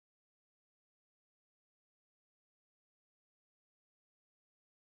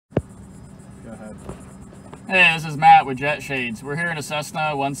ahead. Hey, this is Matt with Jet Shades. We're here in a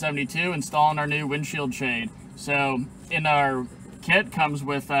Cessna 172 installing our new windshield shade. So in our kit comes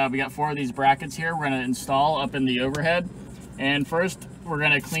with, we got 4 of these brackets here we're going to install up in the overhead. And first we're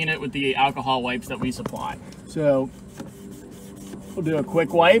going to clean it with the alcohol wipes that we supply. So we'll do a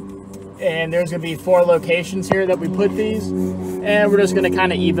quick wipe. And there's going to be 4 locations here that we put these, and we're just going to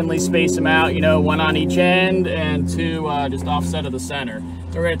kind of evenly space them out, you know, 1 on each end and 2 just offset of the center.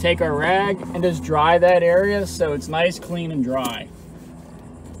 So we're going to take our rag and just dry that area so it's nice, clean, and dry.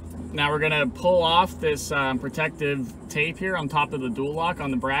 Now we're going to pull off this protective tape here on top of the dual lock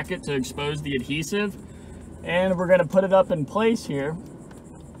on the bracket to expose the adhesive, and we're going to put it up in place here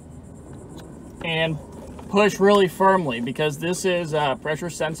and push really firmly, because this is pressure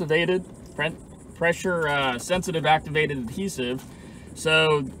sensitive activated adhesive.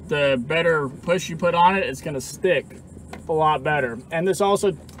 So the better push you put on it, it's going to stick a lot better. And this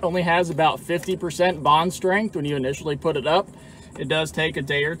also only has about 50% bond strength when you initially put it up. It does take a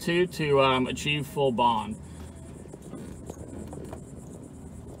day or 2 to achieve full bond.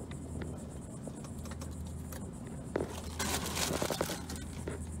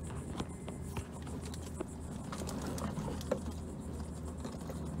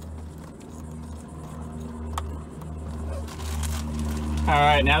 All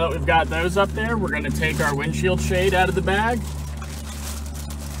right, now that we've got those up there, we're going to take our windshield shade out of the bag.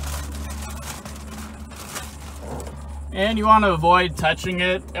 And you want to avoid touching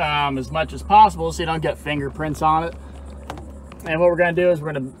it as much as possible so you don't get fingerprints on it. And what we're going to do is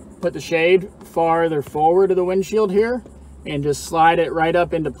we're going to put the shade farther forward of the windshield here and just slide it right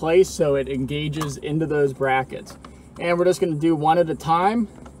up into place so it engages into those brackets. And we're just going to do 1 at a time.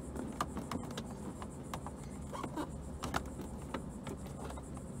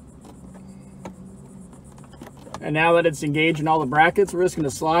 And now that it's engaged in all the brackets, we're just going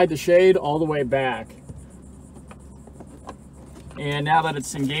to slide the shade all the way back. And now that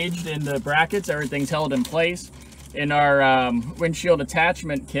it's engaged in the brackets, everything's held in place. In our windshield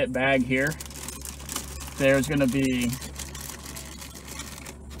attachment kit bag here, there's going to be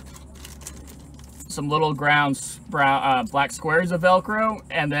some little black squares of Velcro,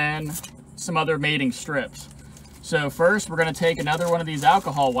 and then some other mating strips. So first, we're going to take another one of these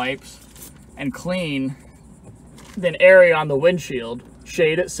alcohol wipes and clean an area on the windshield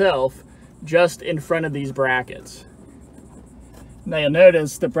shade itself just in front of these brackets. Now you'll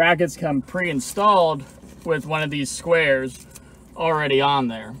notice the brackets come pre-installed with one of these squares already on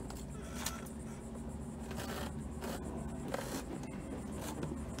there.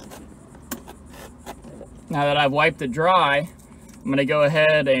 Now that I've wiped it dry, I'm going to go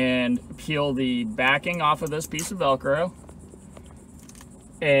ahead and peel the backing off of this piece of Velcro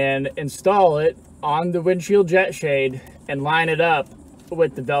and install it on the windshield jet shade and line it up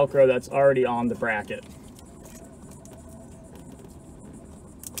with the Velcro that's already on the bracket.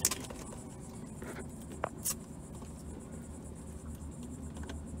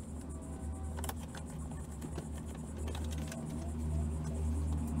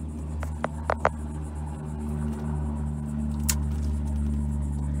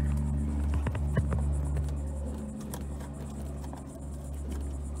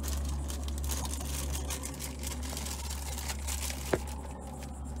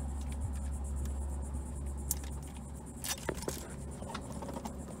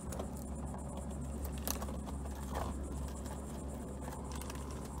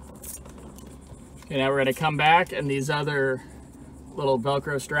 Okay, now we're going to come back, and these other little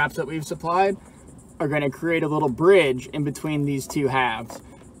Velcro straps that we've supplied are going to create a little bridge in between these 2 halves.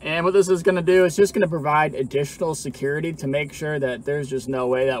 And what this is going to do is just going to provide additional security to make sure that there's just no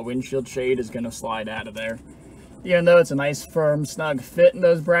way that windshield shade is going to slide out of there. Even though it's a nice firm snug fit in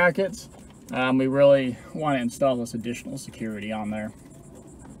those brackets, we really want to install this additional security on there.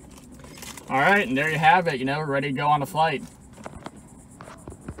 All right, and there you have it. You know, we're ready to go on a flight.